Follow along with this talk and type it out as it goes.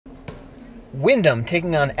Windham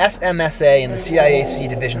taking on SMSA in the CIAC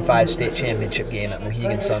Division 5 state championship game at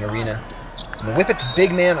Mohegan Sun Arena. And the Whippets'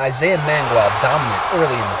 big man Isaiah Mangual dominant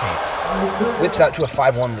early in the paint. Whips out to a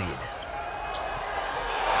 5-1 lead.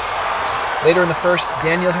 Later in the first,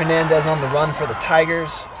 Daniel Hernandez on the run for the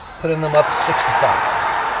Tigers, putting them up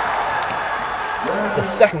 6-5. The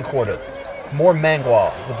second quarter, more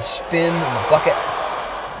Mangual with a spin in the bucket.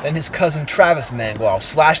 Then his cousin Travis Mangual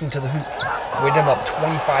slashing to the hoop, Windham up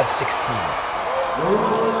 25-16.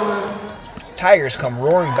 Tigers come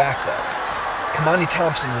roaring back though. Kamani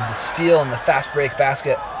Thompson with the steal and the fast break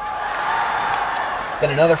basket.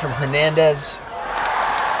 Then another from Hernandez.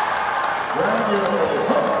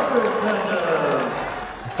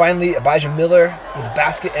 And finally, Abijah Miller with the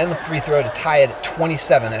basket and the free throw to tie it at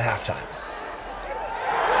 27 at halftime.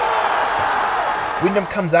 Windham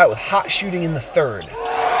comes out with hot shooting in the third.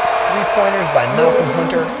 Three-pointers by Malcolm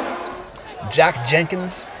Hunter, Jack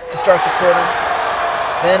Jenkins to start the quarter.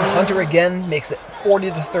 Then Hunter again makes it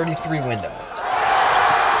 40-33 Windham.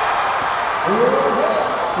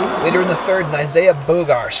 Later in the third, Isaiah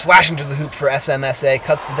Bogar slashing to the hoop for SMSA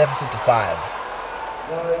cuts the deficit to 5.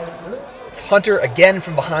 It's Hunter again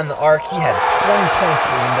from behind the arc. He had 20 points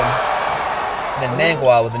for Windham. And then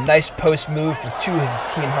Mangual with a nice post move for 2 of his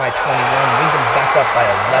team-high 21. Windham's back up by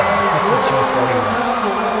 11, 52-41.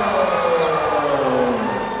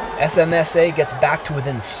 SMSA gets back to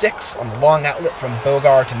within 6 on the long outlet from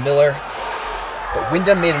Bogar to Miller. But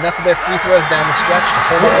Windham made enough of their free throws down the stretch to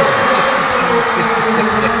hold on to the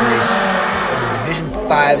 62-56 victory over the Division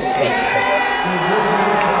 5 state title.